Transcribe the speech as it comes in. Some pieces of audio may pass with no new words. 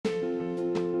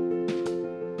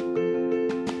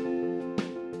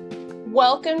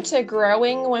Welcome to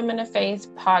Growing Women of Faith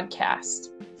podcast.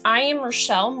 I am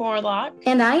Rochelle Morlock.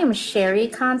 And I am Sherry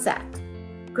Conzact.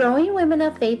 Growing Women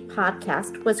of Faith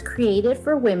podcast was created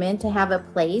for women to have a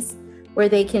place where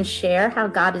they can share how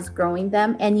God is growing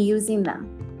them and using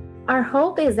them. Our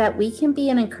hope is that we can be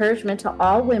an encouragement to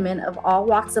all women of all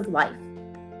walks of life.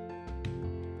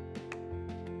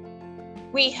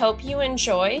 We hope you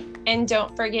enjoy, and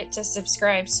don't forget to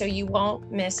subscribe so you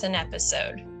won't miss an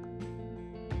episode.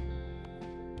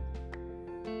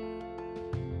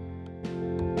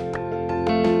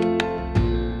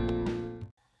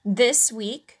 This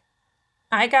week,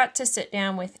 I got to sit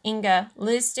down with Inga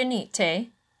Lizdanite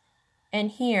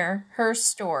and hear her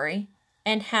story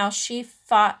and how she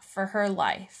fought for her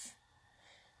life.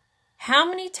 How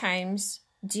many times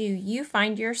do you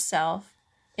find yourself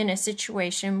in a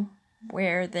situation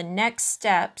where the next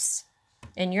steps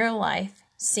in your life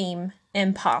seem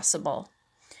impossible?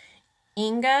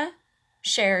 Inga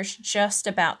shares just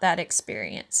about that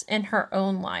experience in her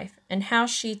own life and how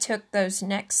she took those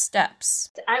next steps.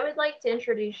 I would like to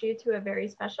introduce you to a very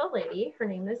special lady. Her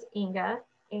name is Inga,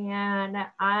 and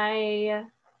I,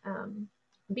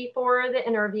 before the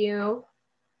interview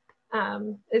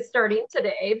is starting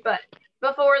today, but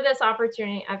before this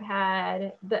opportunity, I've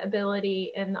had the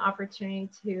ability and the opportunity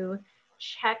to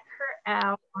check her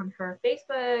out on her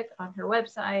Facebook, on her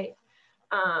website,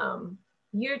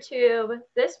 YouTube.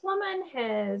 This woman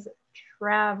has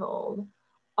traveled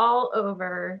all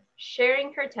over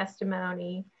sharing her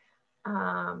testimony,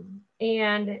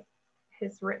 and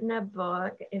has written a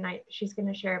book, and she's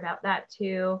going to share about that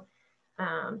too,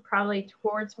 probably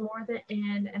towards more the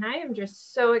end. And I am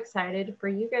just so excited for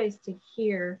you guys to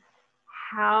hear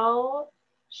how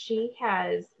she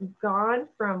has gone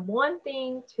from one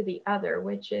thing to the other,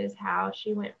 which is how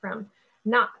she went from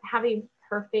not having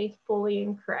her faith fully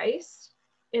in Christ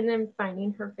and then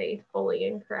finding her faith fully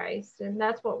in Christ. And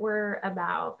that's what we're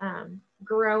about,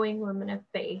 growing women of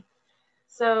faith.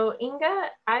 So Inga,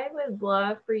 I would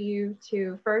love for you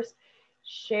to first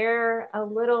share a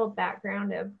little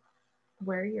background of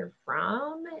where you're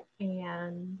from,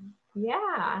 and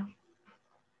yeah.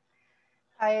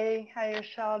 Hi,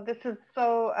 Rochelle. This is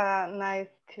so nice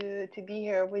to be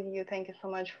here with you. Thank you so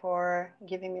much for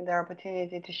giving me the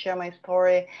opportunity to share my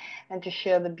story and to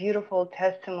share the beautiful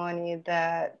testimony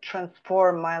that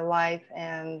transformed my life.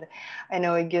 And I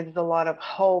know it gives a lot of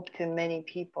hope to many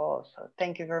people. So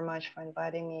thank you very much for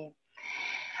inviting me.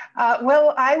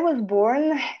 Well, I was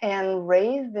born and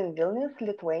raised in Vilnius,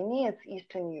 Lithuania. It's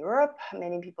Eastern Europe.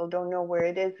 Many people don't know where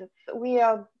it is. We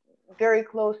are very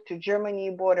close to Germany,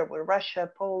 border with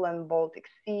Russia, Poland, Baltic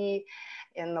Sea,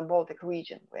 in the Baltic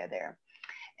region, we're there.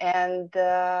 And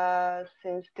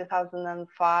since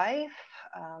 2005,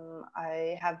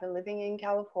 I have been living in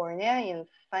California,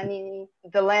 in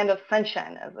the land of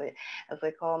sunshine, as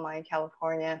I call my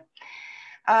California.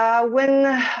 When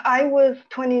I was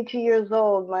 22 years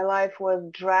old, my life was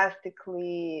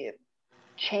drastically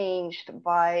changed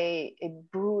by a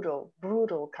brutal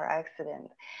car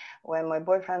accident. When my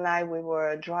boyfriend and I, we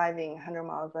were driving 100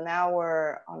 miles an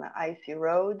hour on an icy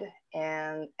road,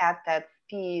 and at that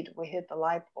speed, we hit the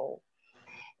light pole.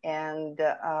 And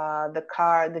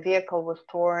the vehicle was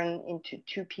torn into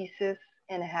two pieces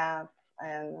and a half,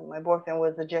 and my boyfriend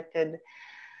was ejected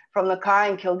from the car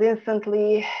and killed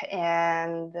instantly.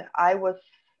 And I was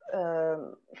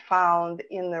found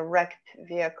in the wrecked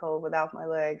vehicle without my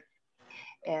legs.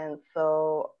 And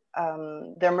so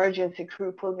the emergency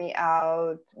crew pulled me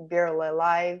out barely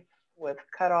alive with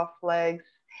cut off legs,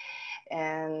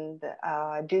 and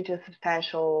due to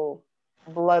substantial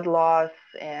blood loss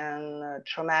and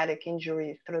traumatic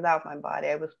injuries throughout my body,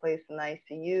 I was placed in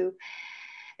ICU,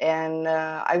 and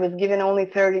I was given only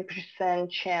 30%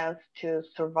 chance to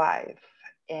survive.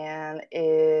 And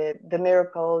the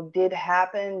miracle did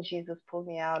happen. Jesus pulled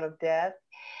me out of death.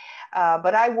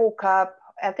 But I woke up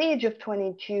at the age of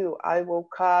 22. I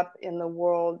woke up in the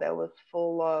world that was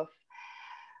full of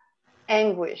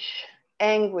anguish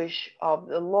of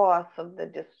the loss, of the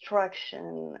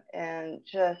destruction, and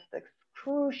just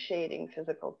excruciating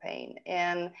physical pain.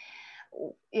 And,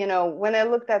 you know, when I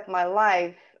looked at my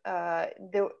life,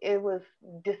 it was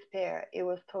despair. It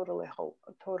was total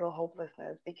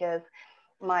hopelessness, because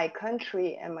my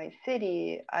country and my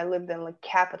city, I lived in the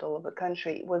capital of the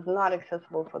country, was not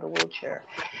accessible for the wheelchair,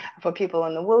 for people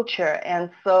in the wheelchair.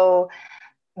 And so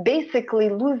basically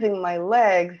losing my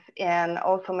legs, and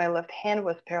also my left hand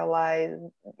was paralyzed,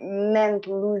 meant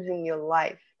losing your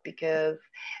life, because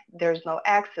there's no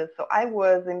access. So I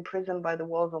was imprisoned by the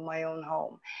walls of my own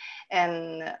home.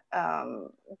 And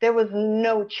there was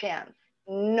no chance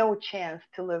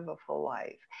to live a full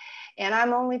life. And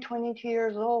I'm only 22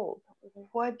 years old.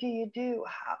 What do you do?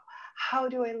 How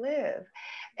do I live?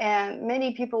 And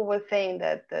many people were saying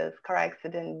that this car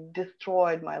accident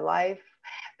destroyed my life,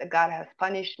 that God has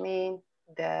punished me,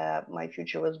 that my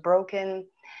future was broken.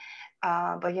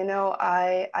 But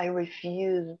I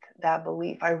refused that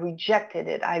belief. I rejected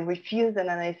it. I refused it,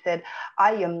 and I said,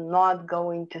 I am not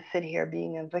going to sit here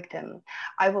being a victim.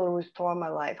 I will restore my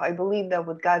life. I believe that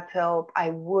with God's help,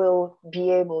 I will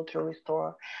be able to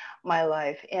restore my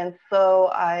life. And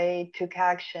so I took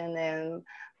action, and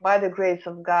by the grace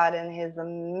of God and his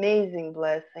amazing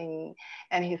blessing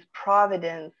and his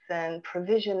providence and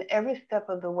provision every step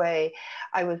of the way,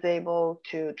 I was able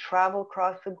to travel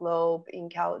across the globe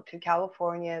to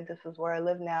California. This is where I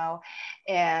live now.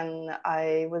 And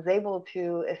I was able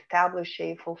to establish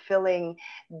a fulfilling,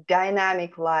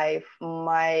 dynamic life.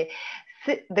 The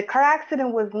car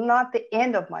accident was not the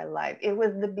end of my life. It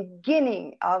was the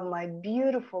beginning of my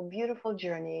beautiful, beautiful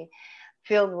journey,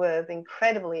 filled with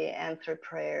incredibly answered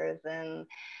prayers and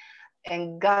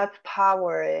God's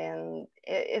power. And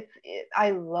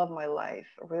I love my life,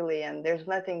 really, and there's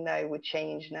nothing that I would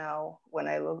change now when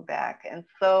I look back. And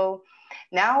so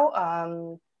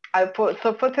now for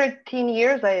 13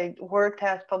 years I worked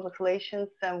as public relations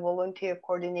and volunteer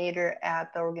coordinator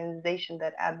at the organization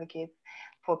that advocates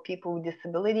for people with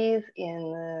disabilities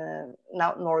in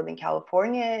Northern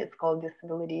California. It's called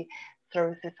Disability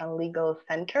Services and Legal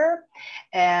Center.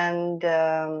 And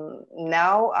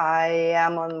now I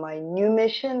am on my new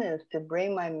mission, is to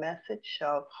bring my message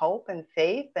of hope and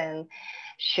faith and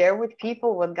share with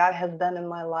people what God has done in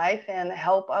my life and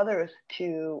help others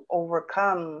to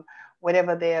overcome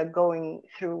whatever they are going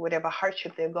through, whatever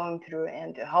hardship they're going through,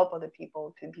 and to help other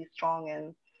people to be strong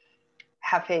and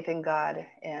have faith in God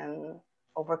and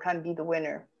overcome, be the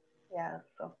winner. Yeah,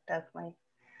 so that's my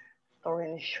story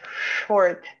in a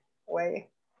short way.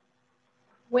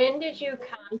 When did you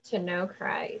come to know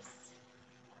Christ?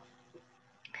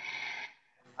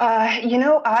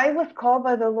 I was called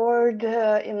by the Lord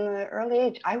in an early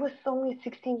age. I was only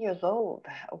 16 years old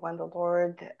when the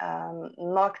Lord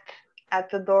knocked at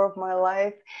the door of my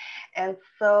life. And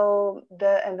so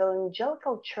the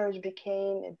evangelical church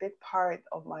became a big part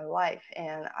of my life.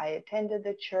 And I attended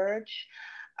the church.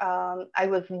 I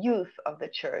was youth of the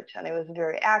church, and I was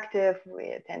very active. We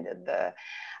attended the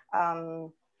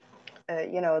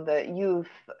youth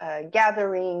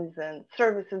gatherings and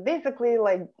services. Basically,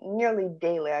 like nearly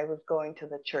daily, I was going to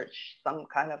the church, some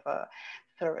kind of a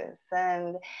service.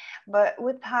 But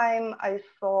with time, I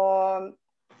saw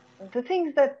the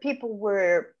things that people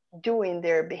were doing,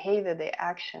 their behavior, their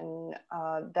action,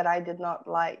 that I did not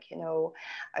like.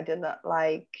 I did not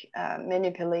like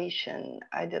manipulation.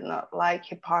 I did not like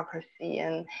hypocrisy,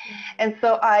 and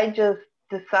so I just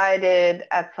decided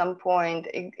at some point,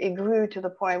 it grew to the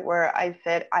point where I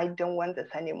said, I don't want this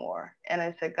anymore. And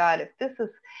I said, God, if this is,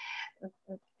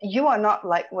 you are not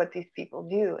like what these people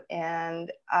do, and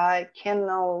I can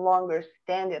no longer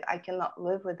stand it. I cannot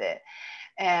live with it.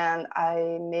 And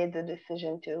I made the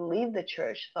decision to leave the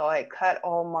church. So I cut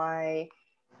all my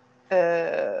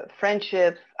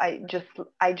friendships. I just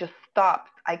stopped.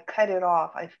 I cut it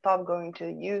off. I stopped going to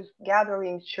youth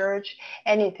gatherings, church,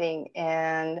 anything.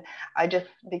 And I just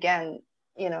began,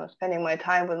 spending my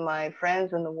time with my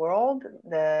friends in the world,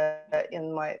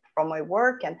 from my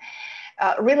work. And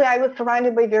really, I was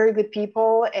surrounded by very good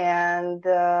people, and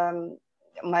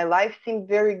my life seemed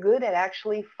very good and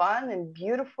actually fun and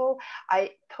beautiful.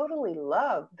 I totally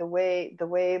loved the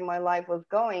way my life was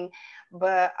going,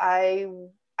 but I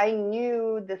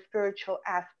knew the spiritual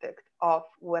aspect of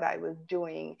what I was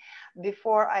doing.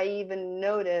 Before I even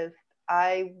noticed,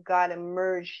 I got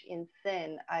immersed in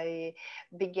sin. I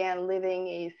began living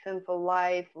a sinful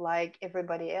life like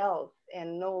everybody else,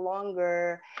 and no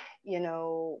longer,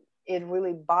 it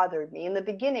really bothered me. In the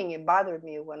beginning, it bothered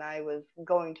me when I was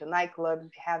going to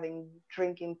nightclubs, having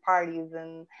drinking parties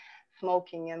and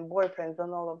smoking and boyfriends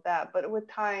and all of that. But with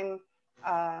time,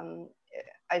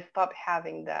 I stopped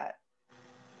having that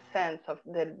sense of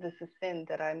that this is sin,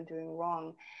 that I'm doing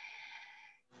wrong.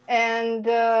 And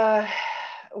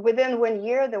within 1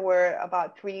 year, there were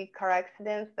about 3 car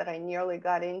accidents that I nearly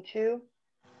got into,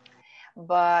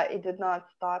 but it did not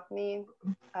stop me,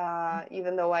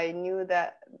 even though I knew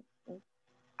that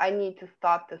I need to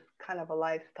stop this kind of a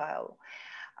lifestyle,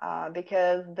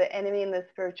 because the enemy in the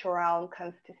spiritual realm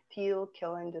comes to steal,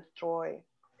 kill, and destroy.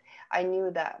 I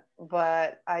knew that,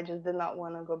 but I just did not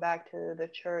want to go back to the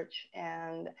church.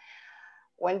 And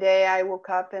one day I woke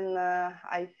up in the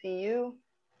ICU,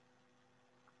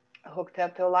 hooked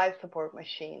up to a life support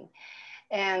machine.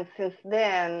 And since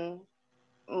then,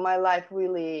 my life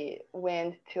really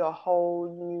went to a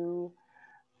whole new,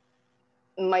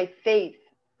 my faith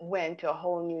went to a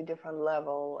whole new different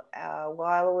level. While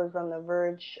I was on the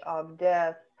verge of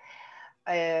death,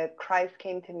 Christ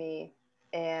came to me,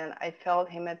 and I felt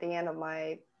him at the end of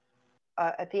my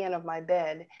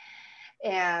bed,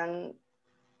 and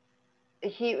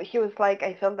he was like,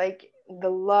 I felt like the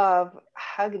love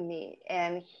hugged me,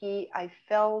 and I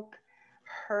felt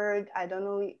heard. I don't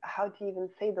know how to even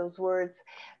say those words,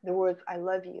 the words "I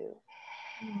love you."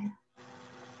 Mm-hmm.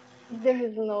 There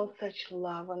is no such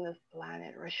love on this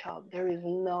planet, Rochelle. There is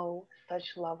no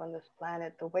such love on this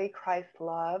planet. The way Christ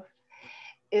loves,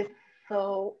 it's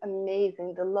so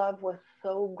amazing. The love was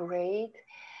so great.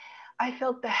 I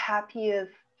felt the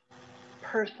happiest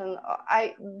person.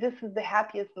 This is the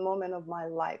happiest moment of my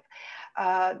life.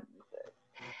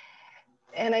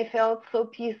 And I felt so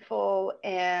peaceful,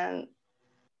 and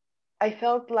I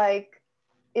felt like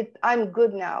I'm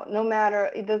good now.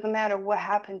 It doesn't matter what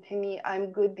happened to me,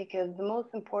 I'm good, because the most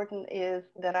important is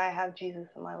that I have Jesus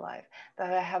in my life,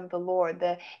 that I have the Lord,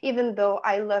 that even though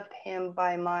I left him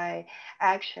by my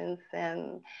actions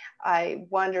and I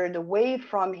wandered away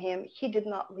from him, he did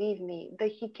not leave me,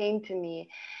 that he came to me,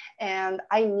 and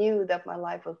I knew that my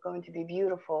life was going to be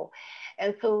beautiful.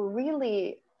 And so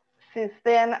really, since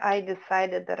then, I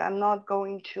decided that I'm not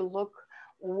going to look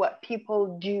what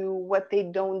people do, what they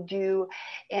don't do.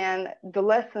 And the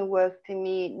lesson was to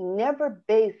me, never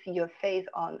base your faith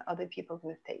on other people's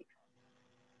mistakes.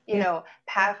 You know,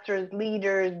 pastors,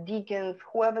 leaders, deacons,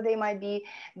 whoever they might be,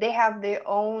 they have their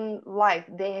own life.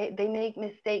 They make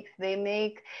mistakes. They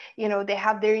make, they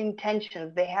have their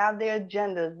intentions. They have their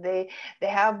agendas. They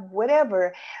have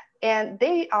whatever. And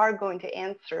they are going to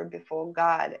answer before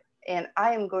God. And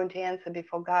I am going to answer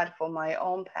before God for my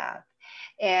own path.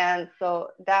 And so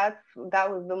that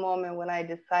was the moment when I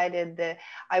decided that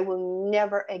I will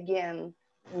never again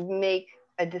make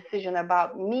a decision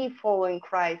about me following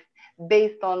Christ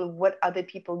based on what other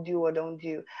people do or don't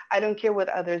do. I don't care what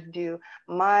others do.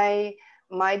 My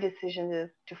decision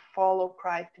is to follow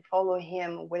Christ, to follow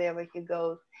him wherever he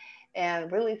goes.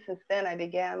 And really, since then, I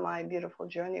began my beautiful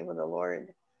journey with the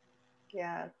Lord.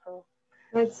 Yeah, so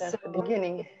that's the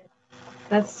beginning.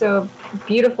 That's so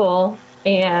beautiful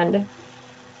and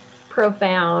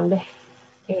profound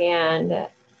and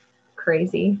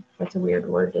crazy. That's a weird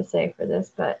word to say for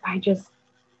this, but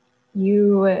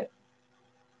you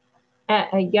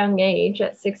at a young age,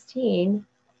 at 16,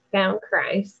 found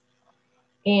Christ.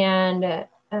 And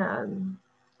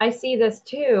I see this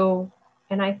too,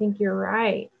 and I think you're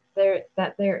right,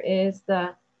 that there is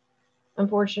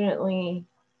unfortunately,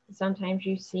 sometimes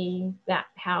you see that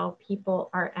how people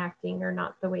are acting are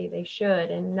not the way they should,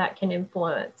 and that can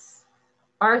influence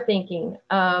our thinking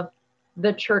of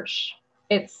the church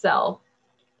itself.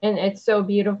 And it's so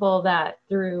beautiful that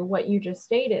through what you just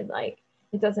stated, like,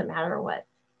 it doesn't matter what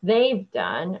they've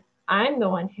done. I'm the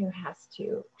one who has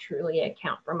to truly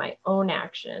account for my own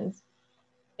actions.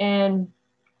 And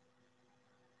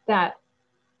that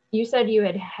you said you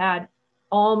had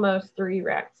almost 3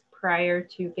 wrecks prior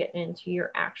to getting into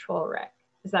your actual wreck.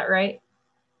 Is that right?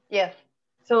 Yes.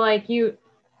 So like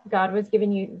God was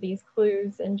giving you these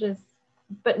clues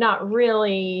but not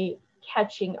really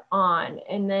catching on.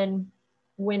 And then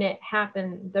when it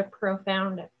happened, the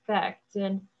profound effect,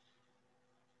 and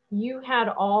you had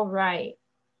all right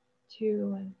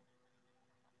to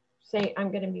say,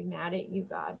 I'm going to be mad at you,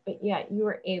 God, but yet you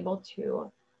were able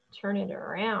to turn it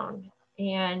around.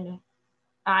 And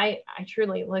I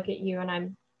truly look at you,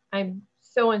 and I'm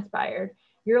so inspired.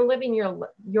 You're living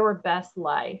your best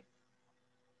life,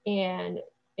 and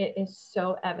it is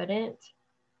so evident.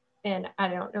 And I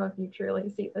don't know if you truly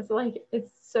see this, like,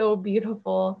 it's so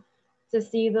beautiful to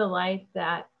see the life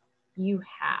that you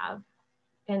have,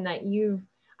 and that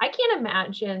I can't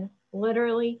imagine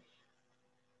literally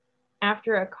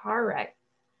after a car wreck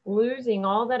losing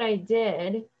all that I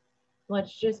did,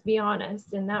 let's just be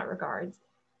honest in that regards,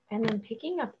 and then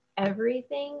picking up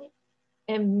everything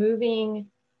and moving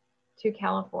to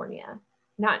California,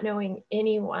 not knowing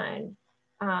anyone.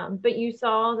 But you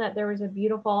saw that there was a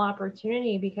beautiful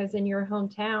opportunity, because in your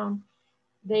hometown,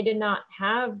 they did not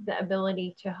have the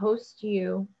ability to host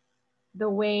you the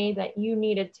way that you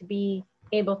needed to be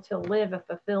able to live a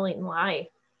fulfilling life.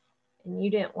 And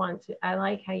you didn't want to. I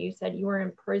like how you said you were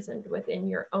imprisoned within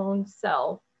your own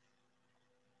self,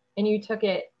 and you took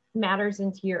matters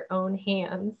into your own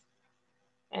hands.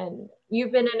 And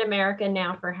you've been in America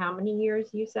now for how many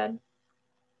years, you said?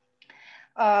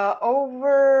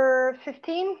 Over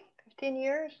 15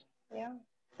 years. Yeah.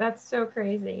 That's so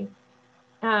crazy.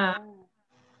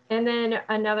 And then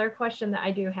another question that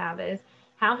I do have is,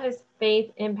 how has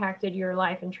faith impacted your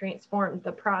life and transformed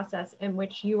the process in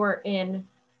which you are in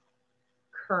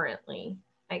currently,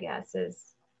 I guess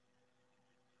is.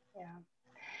 Yeah.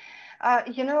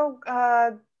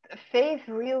 Faith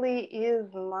really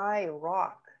is my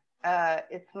rock.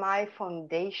 It's my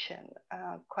foundation.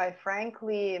 Quite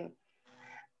frankly,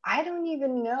 I don't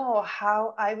even know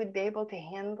how I would be able to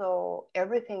handle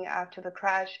everything after the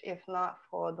crash if not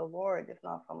for the Lord, if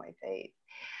not for my faith.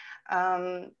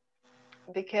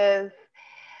 Because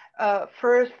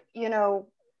first,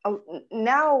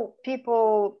 now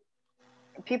people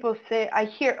say, I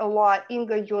hear a lot,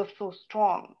 Inga, you're so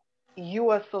strong. You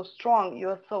are so strong. You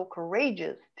are so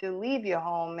courageous to leave your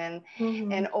home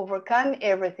and overcome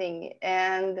everything.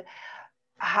 And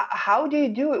how do you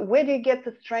do it? Where do you get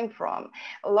the strength from?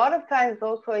 A lot of times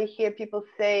also I hear people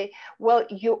say, well,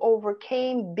 you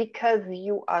overcame because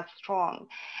you are strong.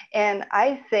 And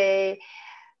I say,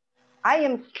 I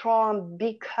am strong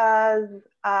because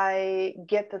I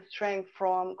get the strength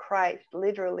from Christ.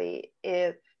 Literally,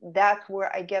 that's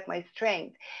where I get my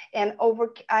strength. And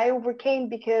I overcame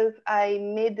because I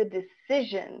made the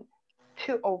decision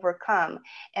to overcome.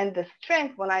 And the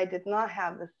strength, when I did not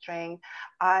have the strength,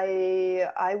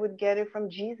 I would get it from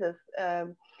Jesus.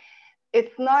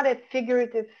 It's not a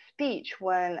figurative speech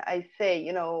when I say,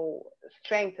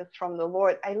 strength is from the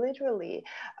Lord. I literally,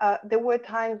 there were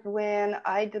times when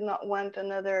I did not want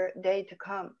another day to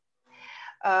come.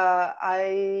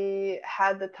 I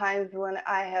had the times when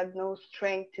I had no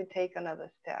strength to take another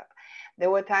step.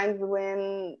 There were times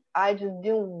when I just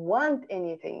didn't want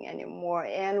anything anymore.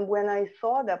 And when I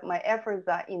saw that my efforts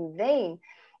are in vain,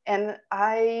 and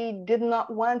I did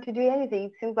not want to do anything.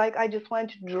 It seems like I just wanted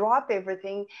to drop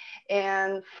everything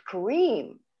and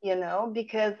scream,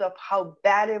 because of how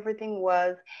bad everything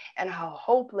was and how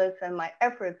hopeless and my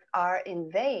efforts are in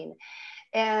vain.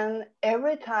 And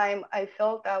every time I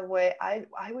felt that way, I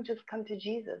would just come to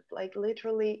Jesus, like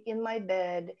literally in my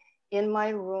bed, in my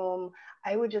room.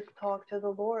 I would just talk to the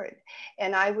Lord.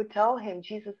 And I would tell him,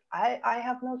 Jesus, I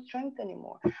have no strength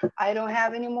anymore. I don't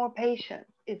have any more patience.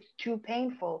 It's too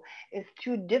painful. It's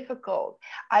too difficult.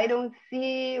 I don't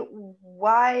see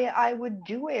why I would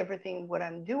do everything what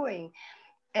I'm doing.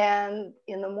 And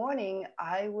in the morning,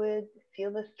 I would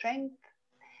feel the strength.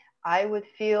 I would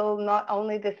feel not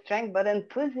only the strength, but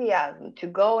enthusiasm to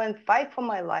go and fight for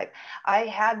my life. I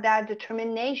had that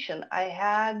determination. I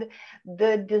had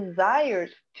the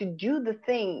desires to do the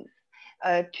things,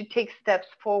 to take steps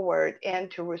forward and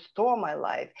to restore my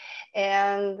life.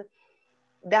 And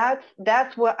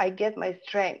that's where I get my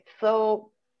strength.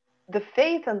 So the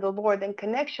faith in the Lord and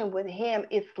connection with him,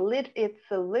 it's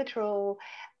a literal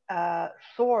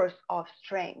source of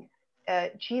strength.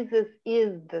 Jesus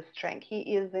is the strength.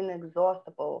 He is an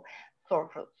inexhaustible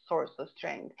source of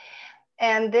strength.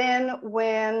 And then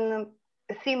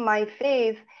my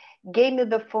faith gave me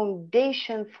the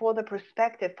foundation for the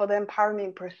perspective, for the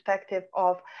empowering perspective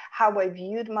of how I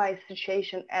viewed my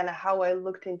situation and how I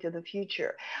looked into the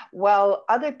future. While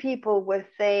other people were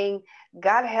saying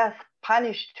God has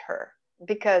punished her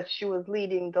because she was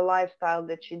leading the lifestyle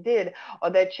that she did,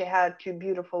 or that she had two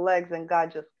beautiful legs and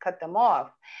God just cut them off.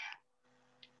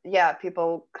 Yeah,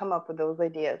 people come up with those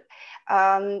ideas.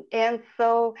 And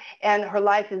her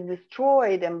life is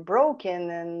destroyed and broken,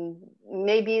 and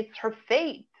maybe it's her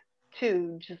fate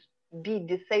to just be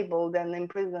disabled and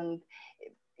imprisoned,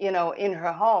 in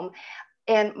her home.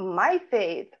 And my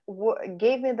faith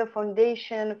gave me the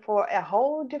foundation for a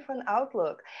whole different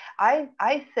outlook.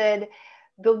 I said,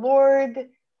 the Lord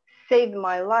saved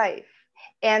my life,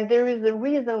 and there is a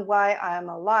reason why I'm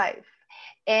alive.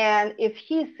 And if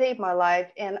he saved my life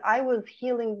and I was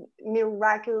healing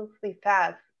miraculously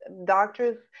fast,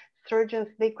 doctors, surgeons,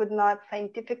 they could not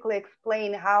scientifically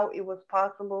explain how it was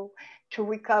possible to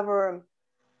recover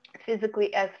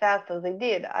physically as fast as I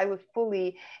did. I was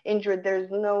fully injured.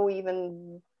 There's no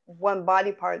even one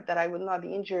body part that I would not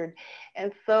be injured.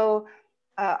 And so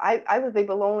I was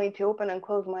able only to open and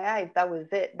close my eyes. That was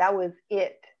it. That was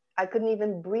it. I couldn't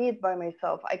even breathe by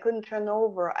myself. I couldn't turn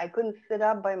over. I couldn't sit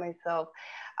up by myself.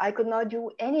 I could not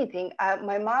do anything.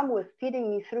 My mom was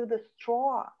feeding me through the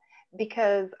straw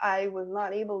because I was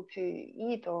not able to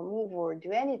eat or move or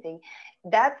do anything.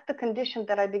 That's the condition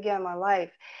that I began my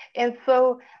life. And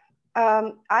so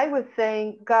I was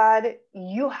saying, God,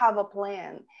 you have a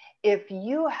plan. If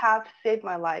you have saved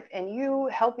my life and you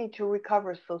helped me to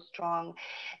recover so strong,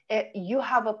 you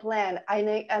have a plan.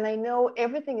 And I know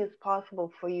everything is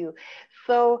possible for you.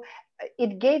 So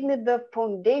it gave me the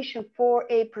foundation for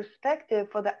a perspective,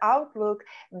 for the outlook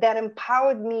that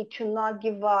empowered me to not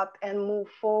give up and move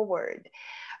forward.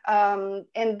 And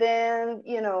then,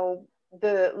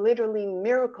 the literally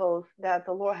miracles that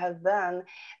the Lord has done,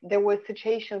 there were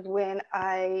situations when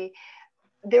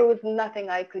there was nothing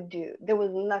I could do. There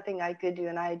was nothing I could do.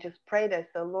 And I just prayed. I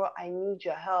said, Lord, I need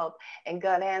your help. And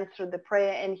God answered the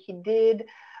prayer. And he did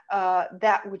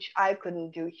that which I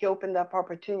couldn't do. He opened up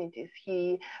opportunities.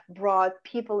 He brought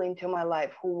people into my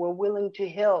life who were willing to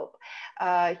help.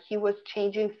 He was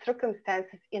changing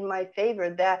circumstances in my favor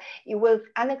that it was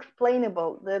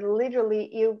unexplainable. That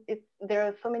literally, there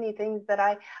are so many things that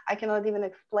I cannot even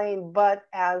explain, but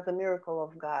as a miracle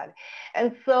of God.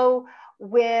 And so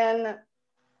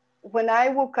when I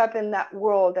woke up in that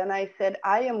world and I said,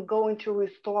 I am going to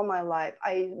restore my life,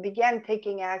 I began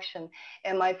taking action.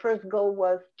 And my first goal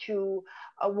was to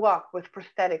walk with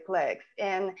prosthetic legs.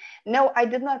 And no, I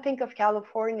did not think of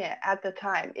California at the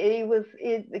time.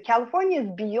 California is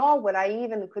beyond what I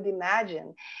even could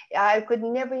imagine. I could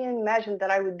never even imagine that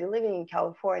I would be living in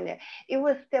California. It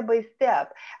was step by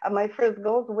step. My first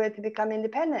goals were to become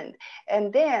independent.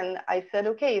 And then I said,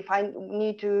 okay, if I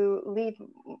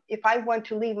want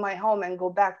to leave my home and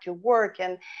go back to work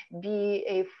and be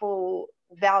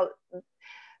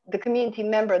the community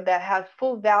member that has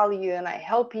full value, and I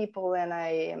help people and I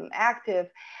am active,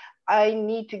 I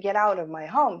need to get out of my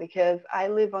home because I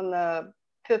live on the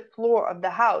 5th floor of the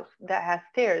house that has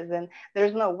stairs, and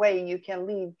there's no way you can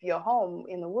leave your home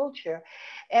in a wheelchair.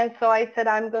 And so I said,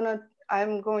 I'm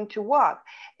going to walk.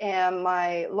 And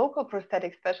my local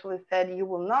prosthetic specialist said, you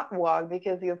will not walk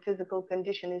because your physical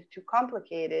condition is too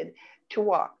complicated to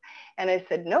walk. And I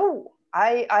said, no,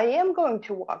 I am going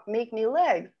to walk, make me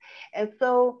legs. And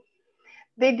so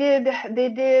they did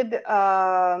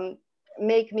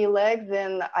make me legs,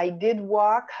 and I did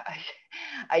walk.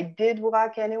 I did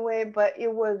walk anyway, but it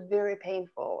was very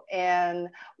painful. And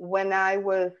when I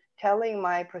was telling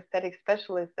my prosthetic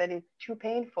specialist that it's too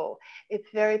painful, it's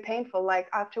very painful. Like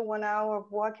after 1 hour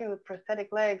of walking with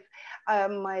prosthetic legs,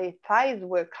 my thighs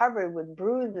were covered with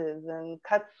bruises and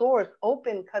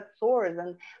open cut sores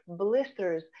and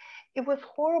blisters. It was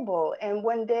horrible. And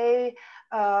one day,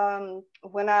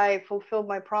 when I fulfilled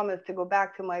my promise to go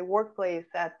back to my workplace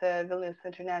at the Vilnius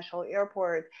International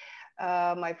Airport,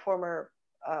 my former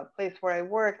place where I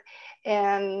worked,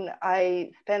 and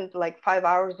I spent like 5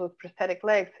 hours with prosthetic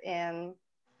legs, and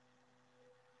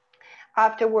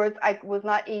afterwards I was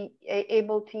not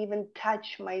able to even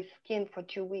touch my skin for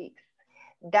 2 weeks.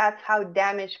 That's how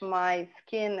damaged my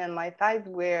skin and my thighs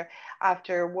were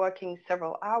after working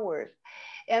several hours.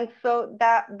 And so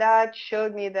that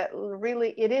showed me that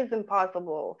really it is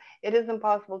impossible. It is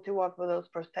impossible to walk with those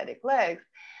prosthetic legs.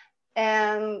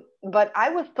 But I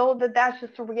was told that that's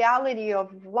just a reality of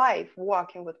life,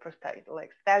 walking with prosthetic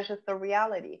legs. That's just a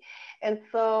reality. And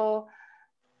so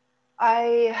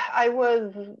I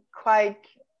was quite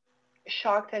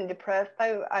shocked and depressed,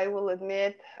 I will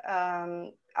admit.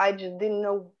 I just didn't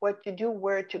know what to do,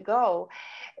 where to go,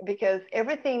 because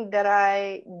everything that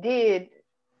I did,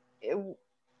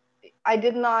 I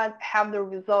did not have the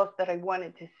results that I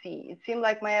wanted to see. It seemed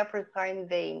like my efforts are in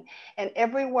vain. And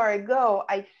everywhere I go,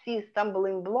 I see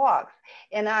stumbling blocks,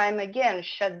 and I'm again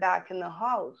shut back in the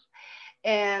house.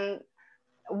 And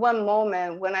one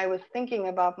moment when I was thinking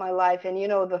about my life, and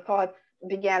the thoughts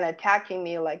began attacking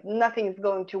me like nothing's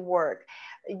going to work.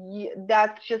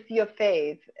 That's just your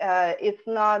faith. It's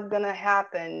not going to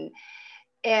happen.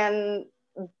 And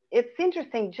it's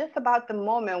interesting, just about the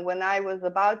moment when I was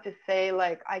about to say,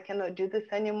 like, I cannot do this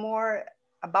anymore,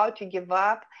 about to give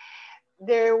up,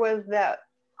 there was that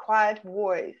quiet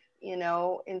voice,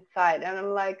 inside. And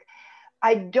I'm like,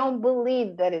 I don't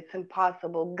believe that it's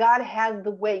impossible. God has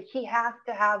the way. He has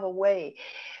to have a way.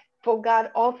 For God,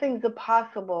 all things are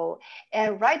possible.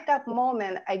 And right that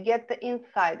moment, I get the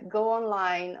insight, go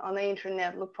online on the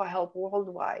internet, look for help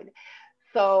worldwide.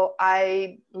 So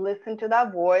I listened to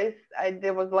that voice.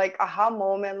 There was like aha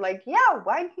moment, like, yeah,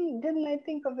 why didn't I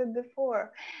think of it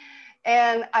before?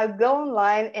 And I go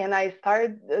online and I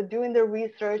started doing the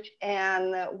research.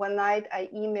 And one night I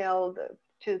emailed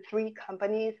to 3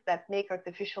 companies that make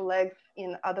artificial legs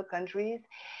in other countries.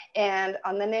 And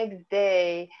on the next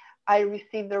day, I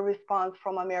received a response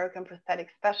from American Prosthetic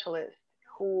Specialists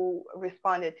who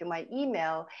responded to my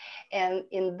email. And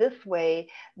in this way,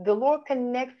 the Lord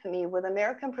connects me with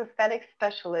American Prosthetic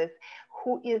Specialist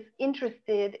who is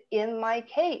interested in my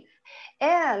case.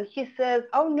 And he says,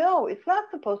 oh no, it's not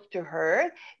supposed to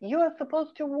hurt. You are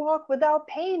supposed to walk without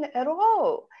pain at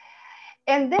all.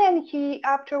 And then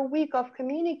after a week of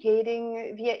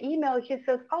communicating via email, he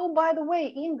says, oh, by the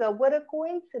way, Inga, what a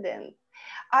coincidence.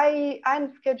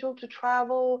 I'm scheduled to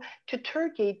travel to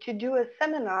Turkey to do a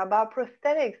seminar about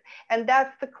prosthetics, and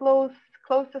that's the close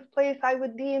closest place I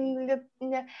would be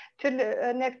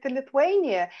next to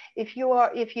Lithuania. If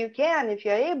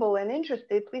you're able and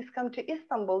interested, please come to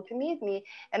Istanbul to meet me,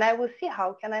 and I will see how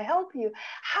can I help you.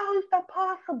 How is that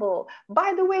possible?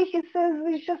 By the way, he says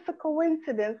it's just a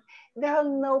coincidence. There are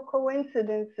no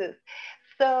coincidences.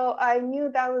 So I knew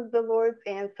that was the Lord's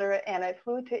answer, and I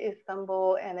flew to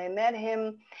Istanbul, and I met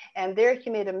him, and there he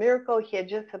made a miracle. He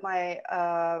adjusted my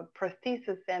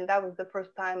prosthesis, and that was the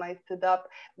first time I stood up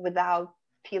without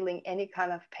feeling any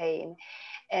kind of pain.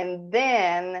 And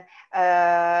then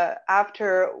after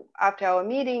our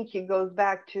meeting, he goes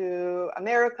back to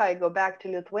America. I go back to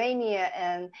Lithuania,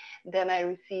 and then I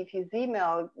receive his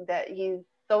email that he's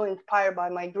so inspired by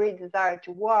my great desire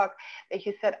to walk that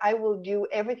he said, I will do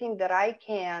everything that I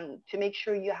can to make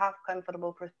sure you have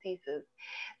comfortable prosthesis.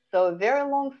 So a very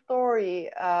long story,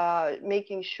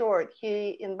 making short,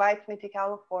 he invites me to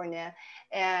California,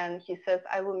 and he says,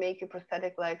 I will make you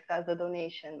prosthetic legs as a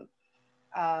donation.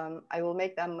 I will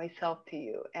make them myself to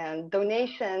you. And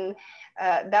donation,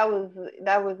 that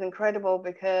was incredible,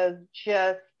 because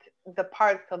just the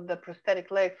parts of the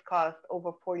prosthetic legs cost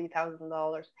over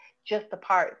 $40,000, just the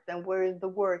parts, and where is the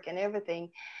work and everything.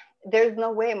 There's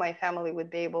no way my family would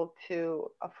be able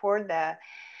to afford that.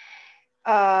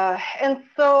 And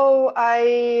so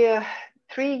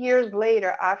 3 years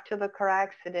later, after the car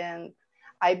accident,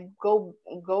 I go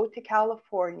to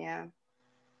California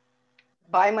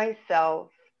by myself,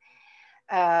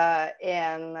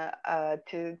 and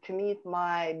to meet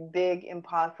my big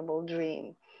impossible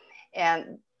dream.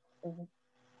 And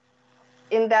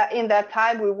in that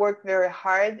time, we worked very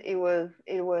hard. It was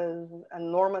an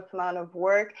enormous amount of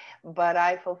work, but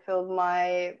I fulfilled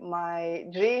my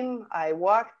dream. I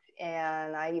walked,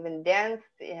 and I even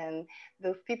danced. And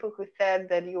those people who said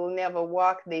that you will never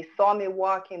walk, they saw me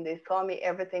walking. They saw me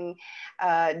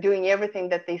doing everything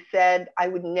that they said I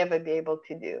would never be able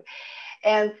to do.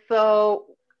 And so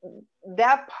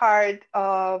that part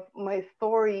of my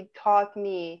story taught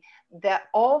me that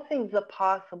all things are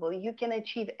possible. You can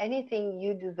achieve anything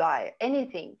you desire,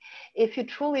 anything. If you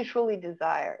truly, truly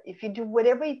desire, if you do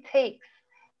whatever it takes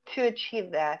to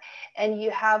achieve that, and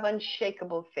you have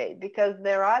unshakable faith, because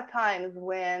there are times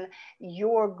when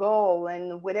your goal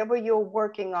and whatever you're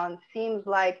working on seems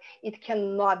like it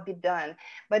cannot be done.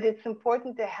 But it's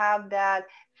important to have that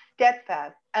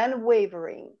steadfast,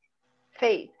 unwavering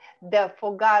faith that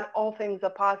for God all things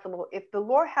are possible. If the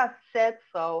Lord has said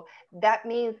so, that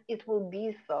means it will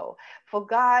be so. For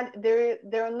God, there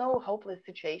are no hopeless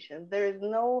situations. There is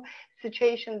no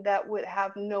situation that would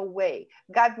have no way.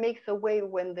 God makes a way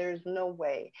when there's no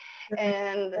way.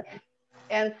 And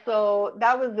so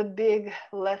that was a big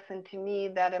lesson to me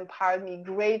that empowered me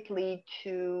greatly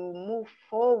to move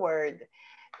forward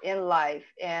in life.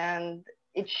 And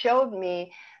it showed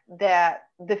me that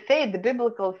the faith, the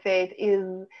biblical faith,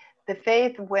 is the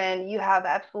faith when you have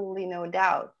absolutely no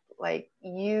doubt. Like,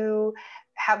 you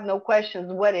have no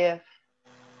questions, what if,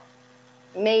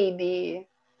 maybe,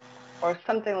 or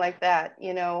something like that.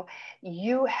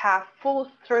 You have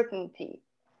full certainty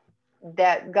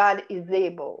that God is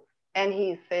able and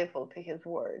he is faithful to his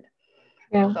word.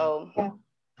 Yeah. So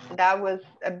that was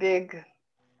a big,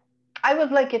 I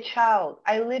was like a child.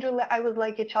 I was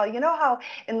like a child. You know how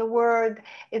in the word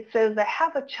it says that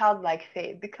have a childlike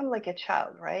faith, become like a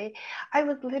child, right? I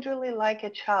was literally like a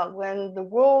child when the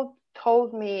world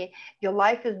told me your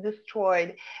life is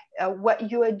destroyed.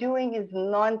 What you are doing is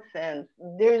nonsense.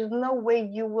 There's no way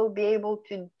you will be able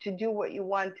to do what you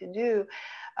want to do.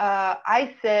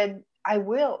 I said, I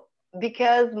will,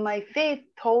 because my faith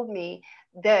told me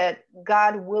that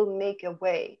God will make a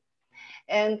way.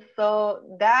 And so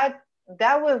that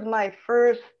was my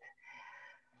first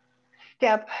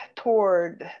step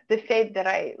toward the faith that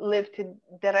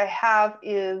I have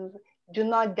is do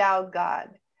not doubt God,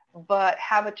 but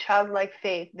have a childlike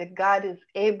faith that God is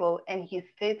able and he's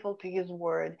faithful to his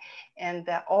word and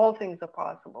that all things are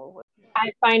possible.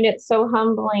 I find it so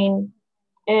humbling,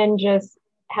 and just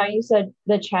how you said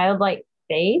the childlike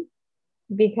faith,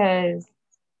 because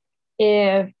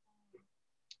if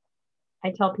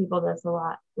I tell people this a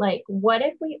lot, like, what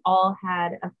if we all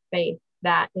had a faith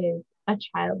that is a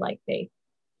childlike faith?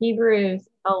 Hebrews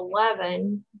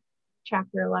 11,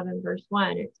 chapter 11, verse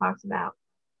 1, it talks about,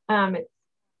 it's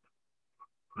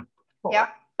yeah,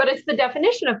 but it's the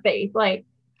definition of faith, like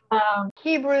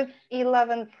Hebrews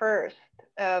 11 verse.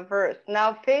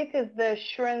 Now faith is the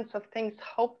assurance of things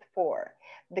hoped for,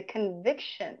 the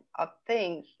conviction of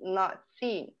things not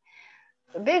seen.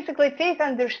 Basically, faith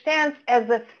understands as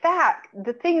a fact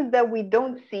the things that we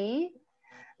don't see,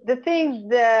 the things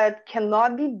that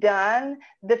cannot be done.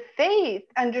 The faith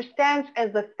understands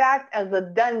as a fact, as a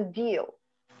done deal.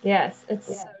 Yes, it's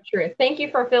so true. Thank you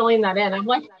for filling that in. I'm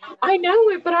like, I know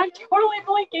it, but I'm totally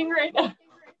blanking right now.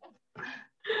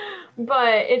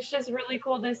 But it's just really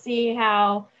cool to see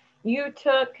how you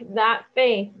took that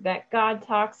faith that God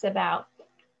talks about,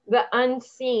 the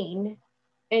unseen,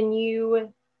 and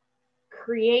you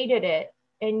created it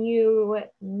and you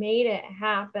made it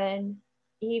happen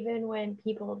even when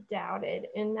people doubted.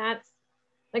 And that's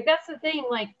the thing,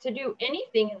 like, to do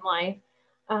anything in life.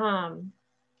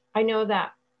 I know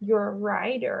that you're a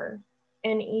writer,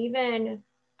 and even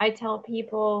I tell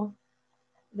people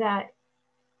that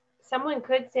someone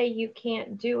could say you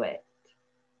can't do it,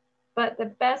 but the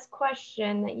best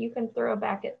question that you can throw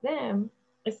back at them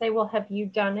is say, well, have you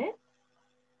done it?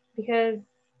 Because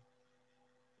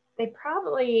they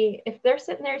probably, if they're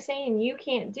sitting there saying you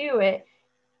can't do it,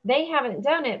 they haven't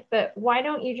done it. But why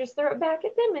don't you just throw it back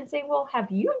at them and say, well,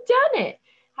 have you done it?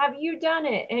 Have you done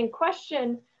it? And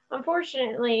question,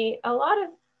 unfortunately,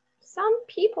 some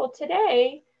people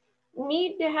today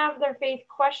need to have their faith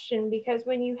questioned, because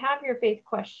when you have your faith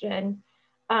questioned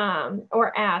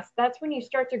or asked, that's when you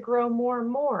start to grow more and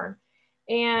more.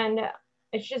 And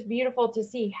it's just beautiful to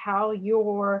see how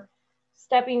your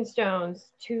stepping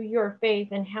stones to your faith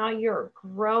and how you're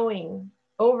growing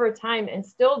over time and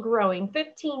still growing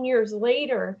 15 years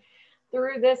later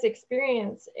through this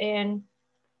experience. And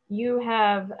you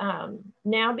have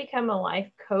now become a life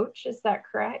coach. Is that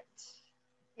correct?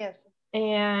 Yes.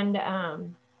 And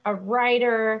a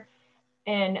writer.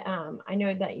 And I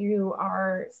know that you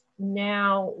are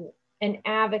now an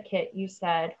advocate, you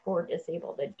said, for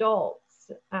disabled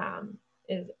adults.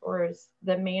 Is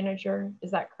the manager,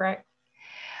 is that correct?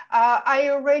 I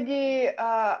already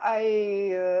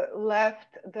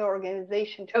left the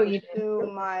organization to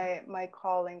pursue my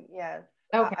calling. Yes.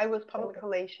 Okay. I was public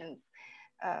relations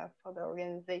for the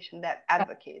organization that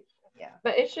advocates. Yeah.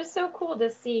 But it's just so cool to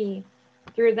see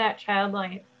through that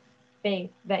childlike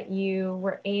faith that you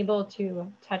were able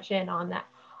to touch in on that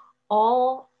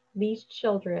all these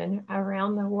children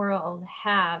around the world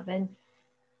have, and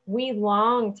we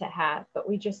long to have, but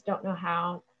we just don't know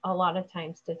how a lot of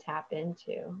times to tap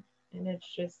into. And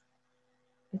it's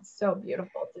so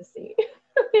beautiful to see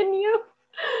in you.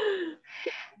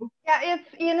 Yeah,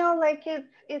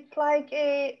 it's like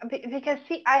because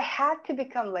see, I had to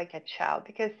become like a child,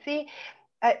 because see,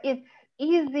 it's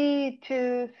easy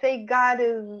to say God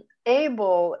is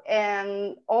able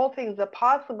and all things are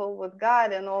possible with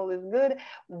God and all is good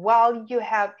while you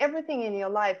have everything in your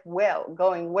life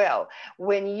going well.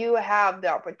 When you have the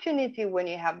opportunity, when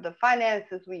you have the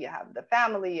finances, when you have the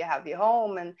family, you have your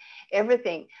home and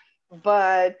everything.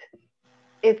 But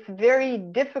it's very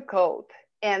difficult,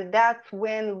 and that's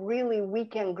when really we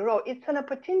can grow. It's an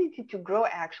opportunity to grow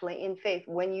actually in faith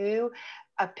when you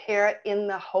appear in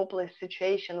a hopeless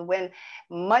situation, when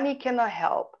money cannot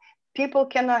help, people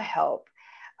cannot help,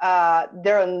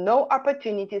 there are no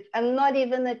opportunities and not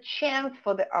even a chance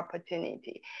for the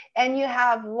opportunity, and you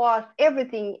have lost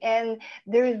everything and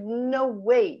there is no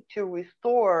way to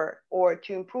restore or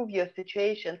to improve your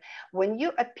situation. When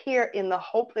you appear in a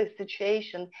hopeless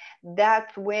situation,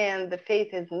 that's when the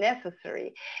faith is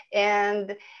necessary.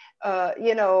 And as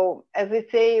I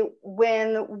say,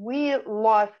 when we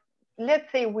lost,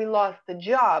 let's say we lost the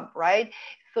job, right?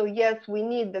 So yes, we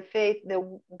need the faith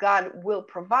that God will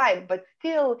provide, but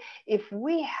still, if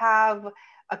we have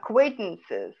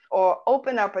acquaintances or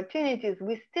open opportunities,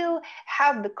 we still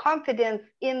have the confidence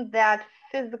in that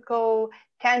physical,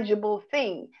 tangible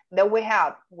thing that we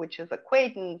have, which is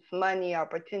acquaintance, money,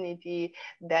 opportunity,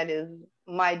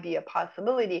 might be a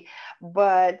possibility.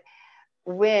 But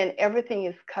when everything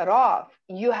is cut off,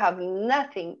 you have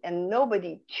nothing and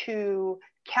nobody to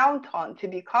count on, to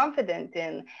be confident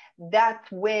in.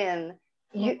 That's when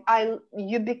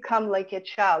you become like a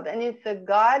child, and it's a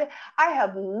God, I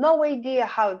have no idea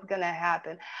how it's going to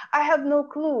happen. I have no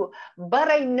clue,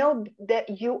 but I know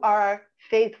that you are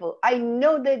faithful. I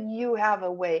know that you have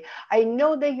a way. I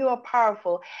know that you are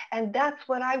powerful. And that's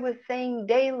what I was saying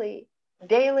daily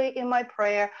in my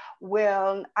prayer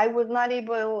when I was not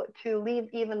able to leave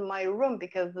even my room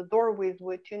because the doorways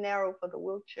were too narrow for the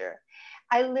wheelchair.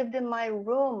 I lived in my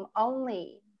room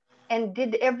only and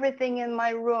did everything in my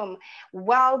room.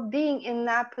 While being in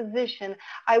that position,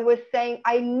 I was saying,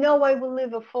 I know I will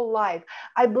live a full life.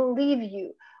 I believe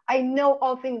you. I know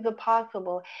all things are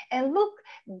possible. And look,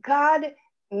 God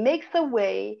makes a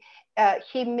way.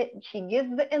 He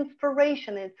gives the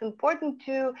inspiration. It's important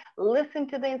to listen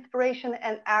to the inspiration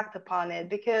and act upon it,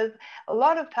 because a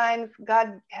lot of times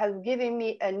God has given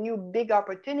me a new big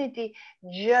opportunity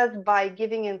just by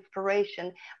giving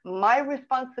inspiration. My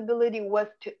responsibility was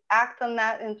to act on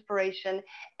that inspiration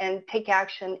and take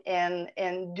action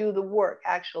and do the work,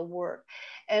 actual work.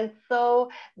 And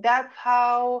so that's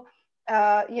how,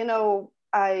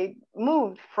 I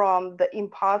moved from the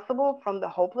impossible, from the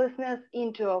hopelessness,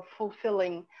 into a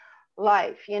fulfilling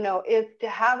life. Is to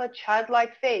have a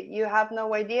childlike faith. You have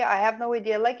no idea. I have no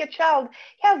idea. Like a child,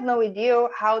 he has no idea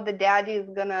how the daddy is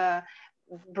gonna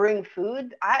bring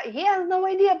food. He has no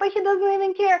idea, but he doesn't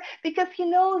even care, because he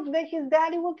knows that his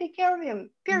daddy will take care of him.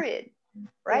 Period.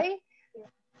 Right?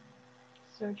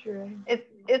 So true.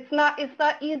 It's not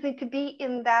easy to be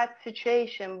in that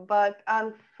situation, but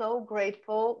I'm so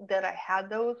grateful that I had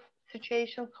those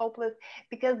situations, hopeless,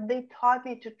 because they taught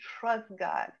me to trust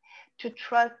God, to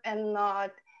trust and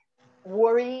not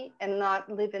worry and not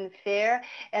live in fear.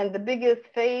 And the biggest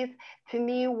faith to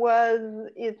me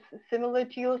it's similar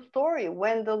to your story.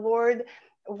 When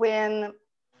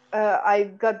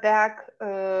I got back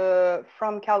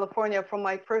from California from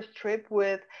my first trip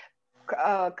with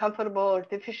comfortable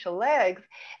artificial legs.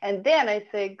 And then I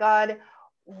say, God,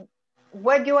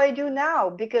 what do I do now?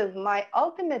 Because my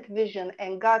ultimate vision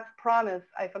and God's promise,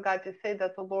 I forgot to say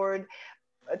that the Lord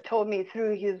told me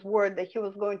through his word that he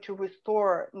was going to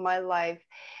restore my life,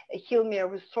 heal me,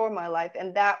 and restore my life.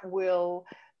 And that will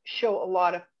show a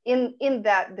lot of, in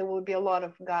that there will be a lot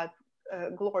of God's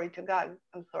glory to God.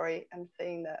 I'm sorry, I'm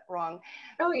saying that wrong.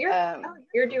 Oh,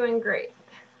 you're doing great.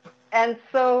 And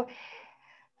so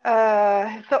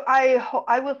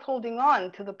I was holding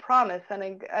on to the promise, and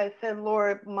I said,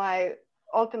 Lord, my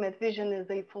ultimate vision is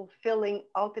a fulfilling,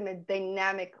 ultimate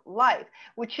dynamic life,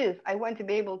 which is I want to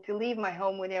be able to leave my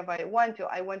home whenever I want to.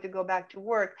 I want to go back to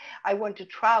work. I want to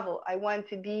travel. I want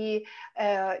to be,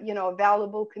 a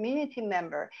valuable community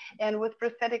member. And with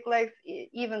prosthetic legs,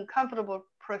 even comfortable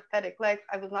prosthetic legs,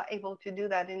 I was not able to do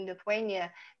that in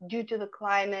Lithuania due to the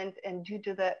climate and due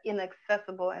to the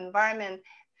inaccessible environment.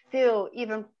 Still,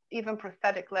 even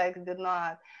prosthetic legs did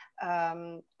not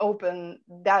open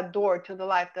that door to the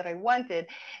life that I wanted.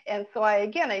 And so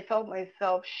I felt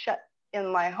myself shut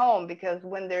in my home, because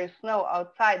when there's snow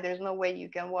outside, there's no way you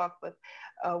can walk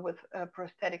with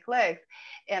prosthetic legs.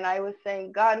 And I was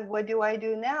saying, God, what do I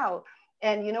do now?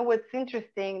 And you know what's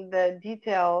interesting, the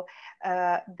detail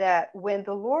that when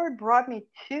the Lord brought me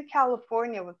to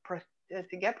California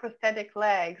to get prosthetic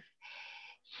legs,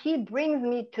 he brings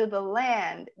me to the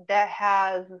land that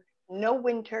has no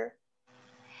winter,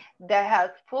 that has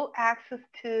full access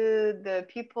to the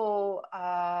people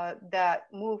that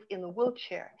move in a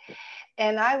wheelchair.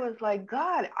 And I was like,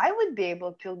 God, I would be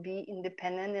able to be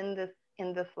independent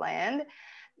in this land.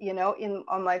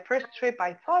 On my first trip,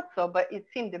 I thought so, but it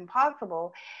seemed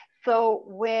impossible. So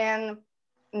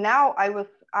now I was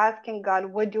asking God,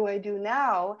 what do I do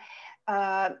now?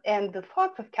 And the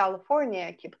thoughts of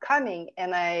California keep coming.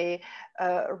 And I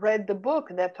read the book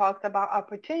that talks about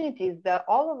opportunities, that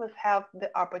all of us have the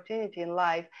opportunity in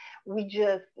life. We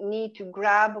just need to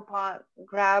grab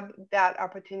that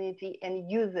opportunity and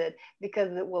use it,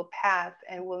 because it will pass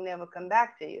and will never come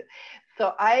back to you.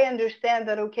 So I understand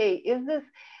that, okay,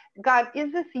 God,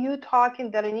 is this you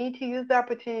talking that I need to use the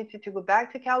opportunity to go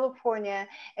back to California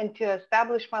and to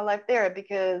establish my life there,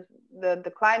 because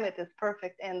the climate is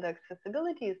perfect and the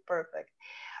accessibility is perfect?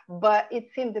 But it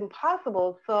seemed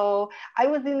impossible. So I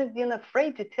was even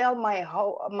afraid to tell my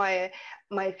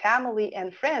family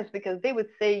and friends, because they would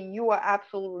say, you are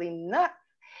absolutely nuts.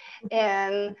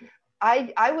 And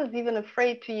I was even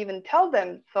afraid to even tell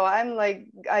them. So I'm like,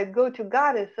 I go to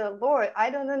God and say, Lord, I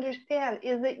don't understand.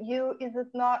 Is it you? Is it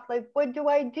not? Like, what do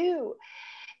I do?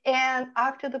 And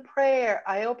after the prayer,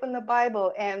 I open the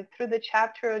Bible, and through the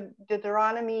chapter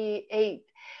Deuteronomy 8,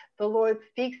 the Lord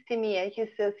speaks to me, and he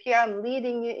says, here, I'm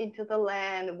leading you into the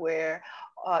land where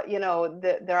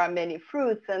there are many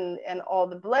fruits and all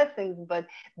the blessings, but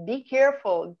be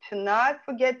careful to not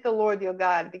forget the Lord your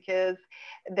God, because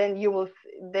then you will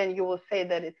say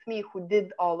that it's me who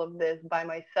did all of this by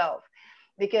myself,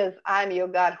 because I'm your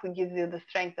God who gives you the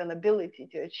strength and ability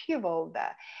to achieve all of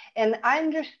that. And I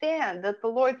understand that the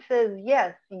Lord says,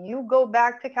 yes, you go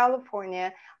back to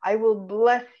California, I will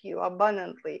bless you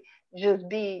abundantly. Just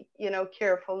be,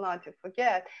 careful not to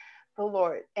forget the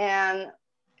Lord. And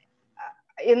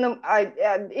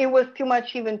it was too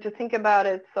much even to think about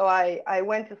it. So I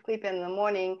went to sleep. In the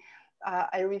morning,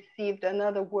 I received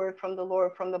another word from the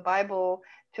Lord, from the Bible,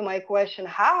 to my question,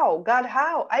 how? God,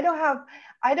 how? I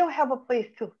don't have a place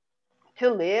to to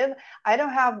live. I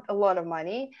don't have a lot of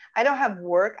money. I don't have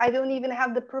work. I don't even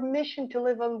have the permission to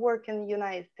live and work in the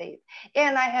United States.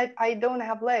 And I don't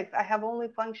have legs. I have only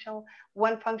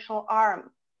one functional arm.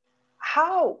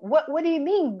 How? What do you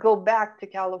mean go back to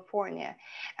California?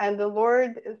 And the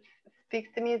Lord speaks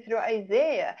to me through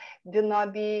Isaiah. Do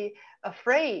not be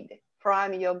afraid, for I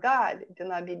am your God. Do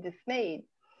not be dismayed.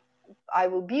 I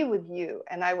will be with you,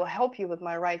 and I will help you with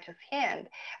my righteous hand.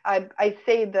 I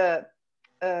say the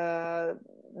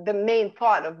main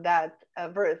thought of that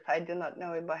verse. I do not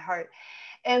know it by heart.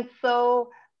 And so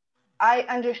I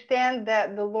understand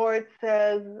that the Lord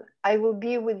says, I will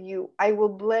be with you. I will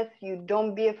bless you.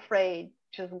 Don't be afraid.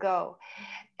 Just go.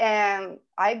 And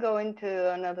I go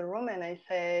into another room and I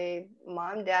say,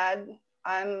 Mom, Dad,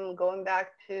 I'm going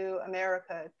back to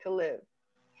America to live.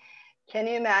 Can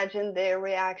you imagine their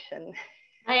reaction?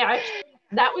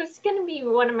 That was going to be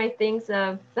one of my things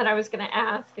that I was going to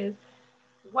ask is,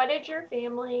 what did your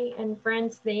family and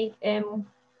friends think? And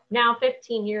now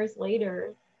 15 years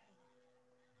later,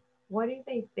 what do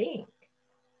they think?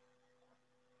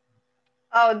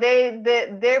 Oh,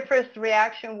 their first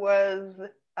reaction was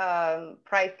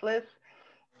priceless.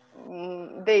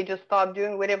 They just stopped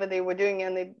doing whatever they were doing,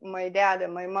 and my dad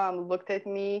and my mom looked at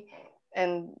me,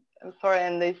 and I'm sorry,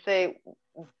 and they say,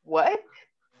 "What?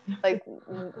 Like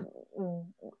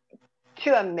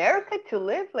to America to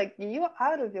live? Like you're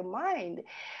out of your mind."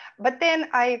 But then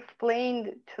I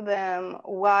explained to them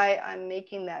why I'm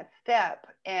making that step,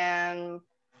 and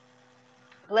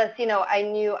plus, I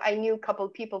knew a couple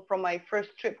of people from my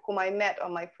first trip whom I met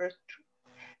on my first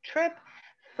trip.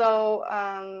 So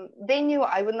they knew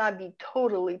I would not be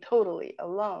totally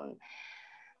alone.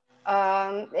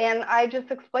 And I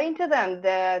just explained to them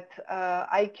that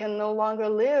I can no longer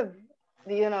live,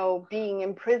 being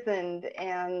imprisoned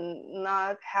and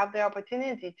not have the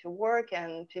opportunity to work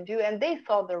and to do. And they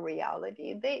saw the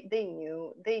reality. They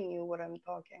knew what I'm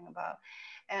talking about.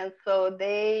 And so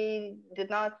they did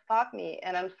not stop me.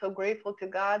 And I'm so grateful to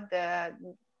God that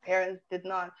parents did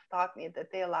not stop me,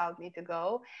 that they allowed me to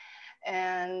go.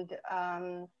 And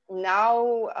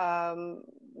now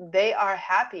they are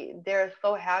happy. They're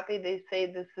so happy. They say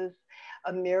this is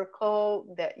a miracle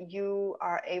that you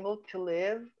are able to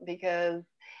live, because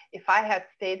if I had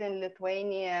stayed in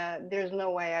Lithuania, there's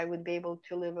no way I would be able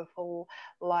to live a full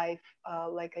life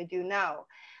like I do now.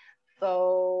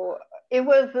 So it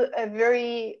was a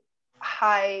very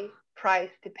high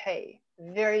price to pay,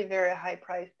 very, very high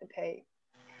price to pay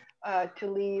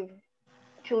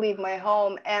to leave my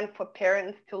home, and for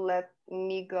parents to let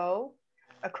me go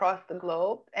across the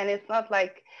globe. And it's not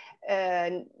like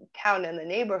a town in the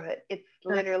neighborhood. It's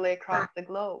literally across the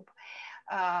globe.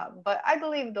 But I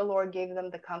believe the Lord gave them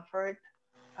the comfort.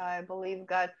 I believe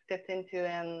God stepped into,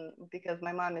 and because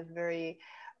my mom is very,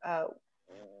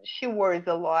 she worries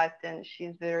a lot, and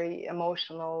she's very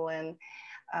emotional, and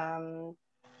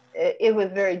it was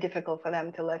very difficult for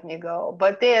them to let me go,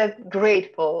 but they are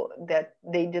grateful that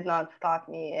they did not stop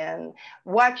me. And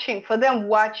watching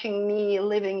me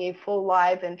living a full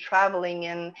life and traveling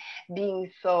and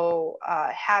being so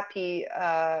happy,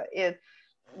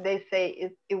 they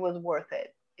say it was worth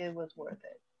it. It was worth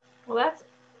it. Well,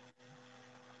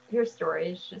 your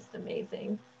story is just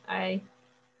amazing. I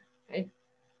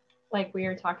like we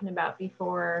were talking about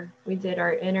before we did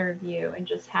our interview, and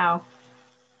just how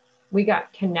we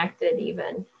got connected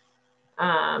even.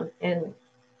 And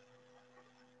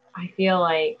I feel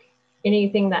like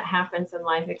anything that happens in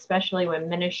life, especially when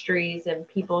ministries and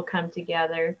people come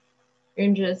together,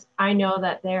 and just, I know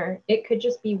that it could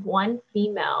just be one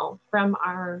female from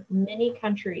our many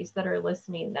countries that are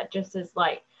listening that just is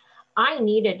like, I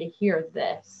needed to hear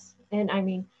this. And I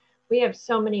mean, we have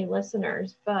so many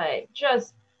listeners, but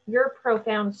just your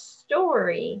profound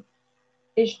story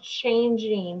is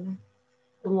changing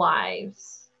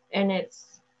lives, and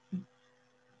it's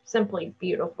simply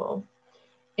beautiful.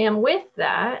 And with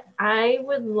that, I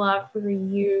would love for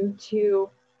you to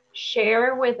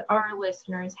share with our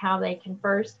listeners how they can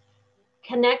first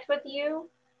connect with you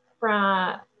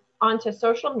onto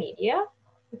social media,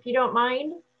 if you don't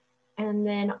mind, and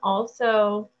then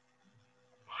also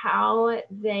how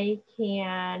they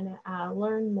can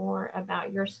learn more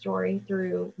about your story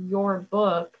through your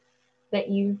book that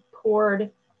you poured.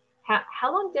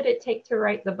 How long did it take to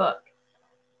write the book?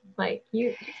 Like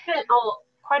you spent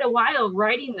quite a while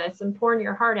writing this and pouring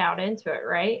your heart out into it,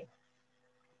 right?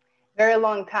 Very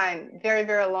long time, very,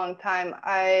 very long time.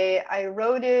 I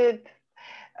wrote it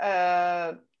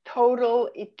total.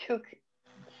 It took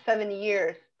 7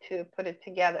 years to put it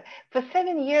together. For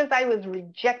 7 years, I was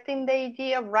rejecting the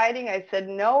idea of writing. I said,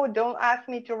 no, don't ask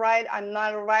me to write. I'm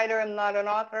not a writer. I'm not an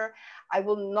author. I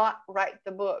will not write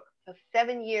the book. For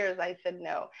 7 years, I said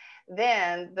no.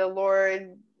 Then the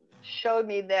Lord showed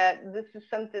me that this is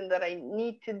something that I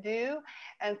need to do.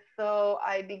 And so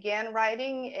I began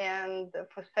writing, and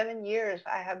for 7 years,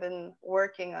 I have been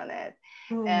working on it.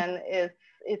 And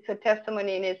it's a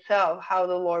testimony in itself how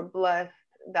the Lord blessed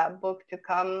that book to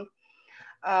come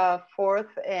forth.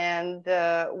 And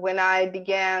when I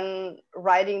began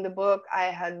writing the book, I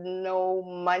had no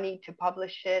money to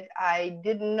publish it. I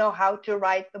didn't know how to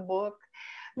write the book,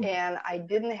 and I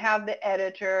didn't have the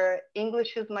editor.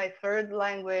 English is my third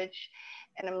language,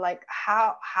 and I'm like,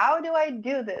 how do I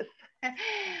do this?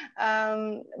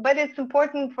 But it's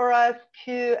important for us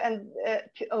to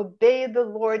obey the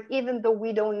Lord, even though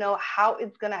we don't know how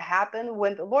it's going to happen.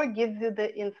 When the Lord gives you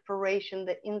the inspiration,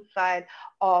 the insight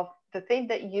of the thing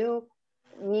that you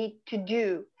need to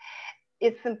do,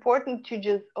 it's important to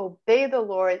just obey the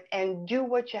Lord and do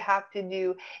what you have to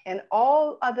do, and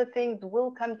all other things will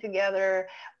come together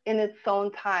in its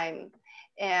own time.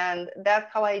 And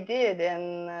that's how I did.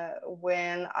 And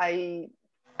when I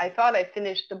thought I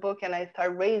finished the book, and I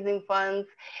started raising funds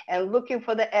and looking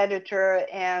for the editor,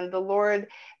 and the Lord,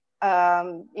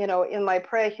 in my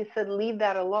prayer, he said, leave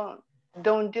that alone.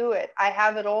 Don't do it. I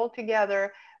have it all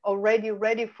together, already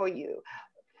ready for you.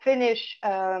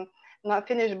 Not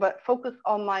finish, but focus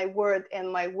on my word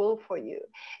and my will for you.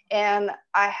 And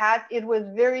it was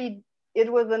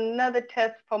another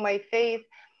test for my faith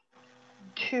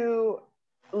to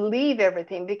leave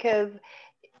everything, because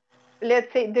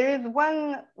let's say there is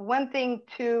one thing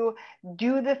to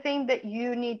do the thing that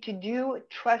you need to do,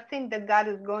 trusting that God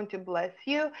is going to bless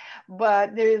you.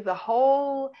 But there is a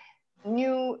whole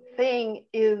new thing,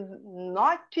 is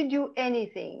not to do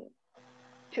anything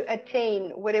to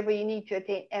attain whatever you need to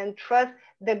attain, and trust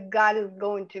that God is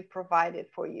going to provide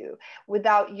it for you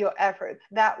without your efforts.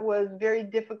 That was very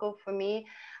difficult for me,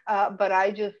 but I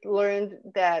just learned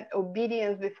that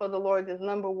obedience before the Lord is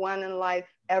number one in life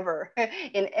ever,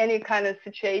 in any kind of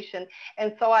situation.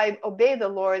 And so I obeyed the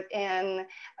Lord, and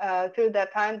through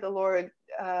that time, the Lord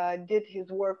did his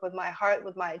work with my heart,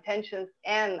 with my intentions,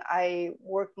 and I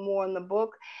worked more on the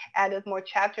book, added more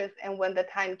chapters, and when the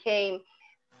time came,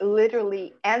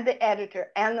 literally, and the editor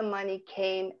and the money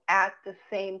came at the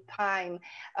same time.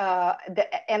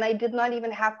 And I did not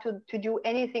even have to do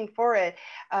anything for it.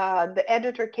 The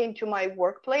editor came to my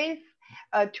workplace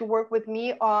to work with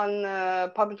me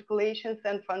on public relations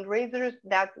and fundraisers.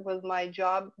 That was my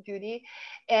job duty.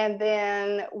 And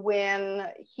then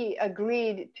when he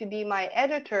agreed to be my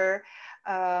editor,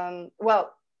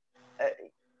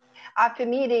 after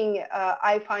meeting,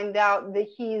 I find out that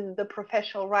he's the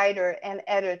professional writer and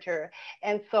editor.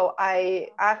 And so I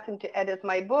asked him to edit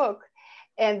my book.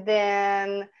 And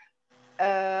then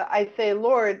I say,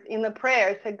 Lord, in the prayer,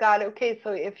 I said, God, okay,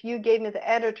 so if you gave me the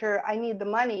editor, I need the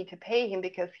money to pay him,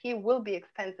 because he will be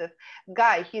expensive.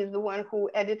 Guy, he's the one who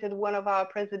edited one of our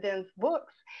president's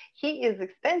books. He is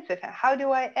expensive. How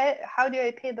do I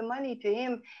pay the money to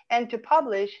him and to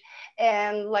publish?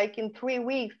 And like in 3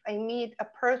 weeks, I meet a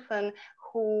person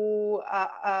who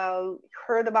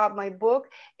heard about my book,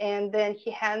 and then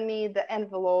he handed me the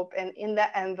envelope, and in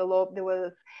that envelope there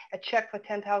was a check for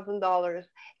 $10,000,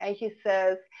 and he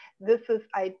says,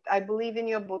 I believe in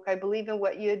your book, I believe in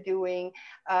what you're doing,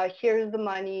 here's the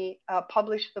money,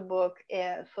 publish the book,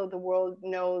 and so the world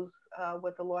knows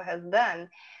what the Lord has done.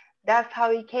 That's how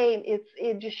he came.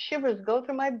 It just shivers go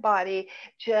through my body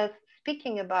just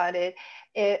speaking about it,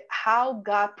 how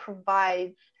God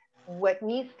provides what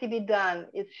needs to be done.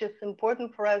 It's just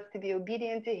important for us to be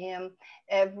obedient to him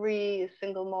every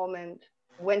single moment.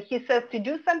 When he says to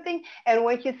do something, and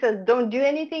when he says don't do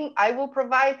anything, I will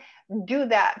provide, do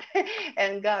that.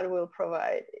 And God will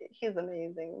provide. He's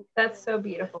amazing. That's so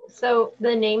beautiful. So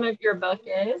the name of your book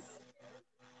is?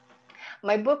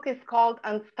 My book is called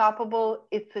Unstoppable,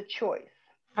 It's a Choice.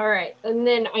 All right. And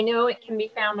then I know it can be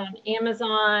found on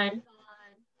Amazon.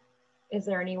 Is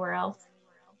there anywhere else?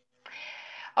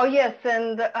 Oh, yes.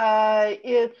 And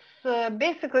it's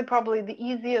basically probably the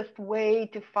easiest way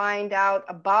to find out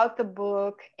about the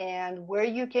book, and where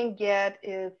you can get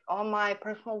is on my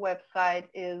personal website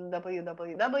is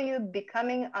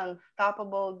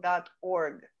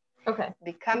www.becomingunstoppable.org. Okay.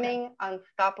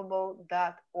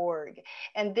 Becomingunstoppable.org.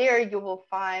 And there you will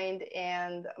find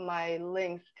and my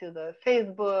links to the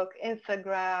Facebook,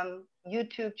 Instagram,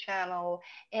 YouTube channel,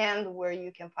 and where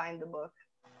you can find the book.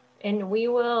 And we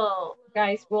will,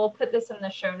 guys, we'll put this in the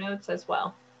show notes as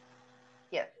well.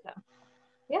 Yes. So,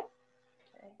 yeah.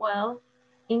 Well,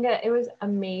 Inga, it was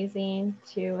amazing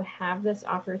to have this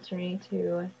opportunity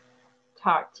to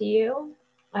talk to you,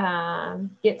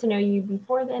 get to know you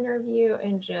before the interview,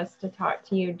 and just to talk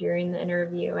to you during the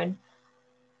interview and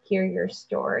hear your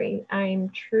story. I'm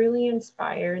truly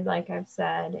inspired, like I've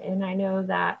said, and I know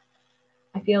that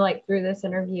I feel like through this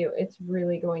interview, it's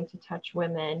really going to touch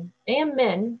women and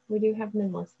men. We do have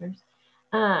men listeners,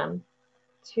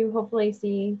 to hopefully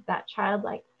see that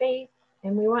childlike faith.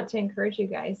 And we want to encourage you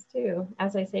guys too,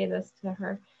 as I say this to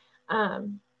her,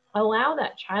 allow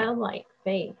that childlike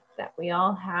faith that we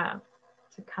all have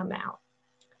to come out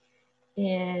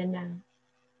in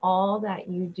all that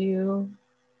you do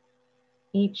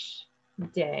each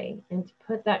day, and to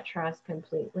put that trust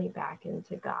completely back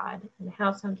into God, and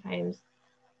how sometimes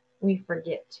we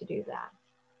forget to do that.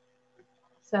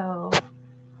 So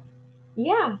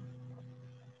yeah,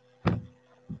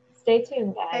 stay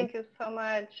tuned, guys. Thank you so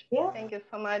much. Yeah. Thank you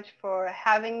so much for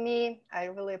having me. I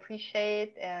really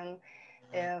appreciate. And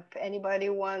if anybody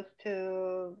wants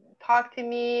to talk to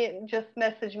me, just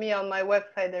message me on my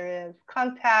website. There is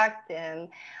contact, and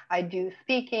I do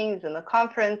speakings and the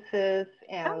conferences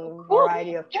and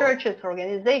variety of churches,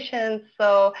 organizations.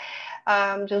 So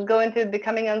just go into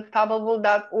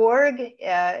becomingunstoppable.org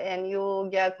and you'll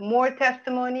get more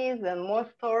testimonies and more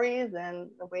stories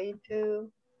and a way to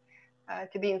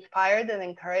be inspired and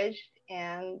encouraged.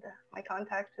 And my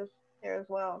contact is there as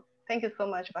well. Thank you so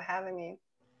much for having me.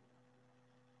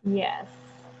 Yes,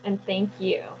 and thank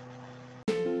you.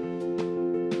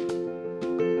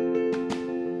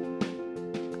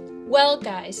 Well,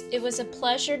 guys, it was a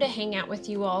pleasure to hang out with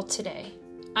you all today.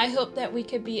 I hope that we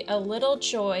could be a little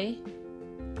joy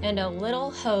and a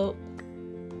little hope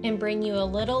and bring you a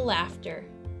little laughter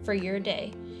for your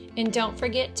day. And don't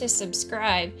forget to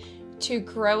subscribe to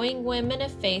Growing Women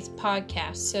of Faith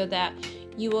podcast so that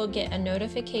you will get a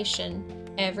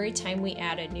notification every time we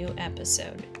add a new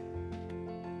episode.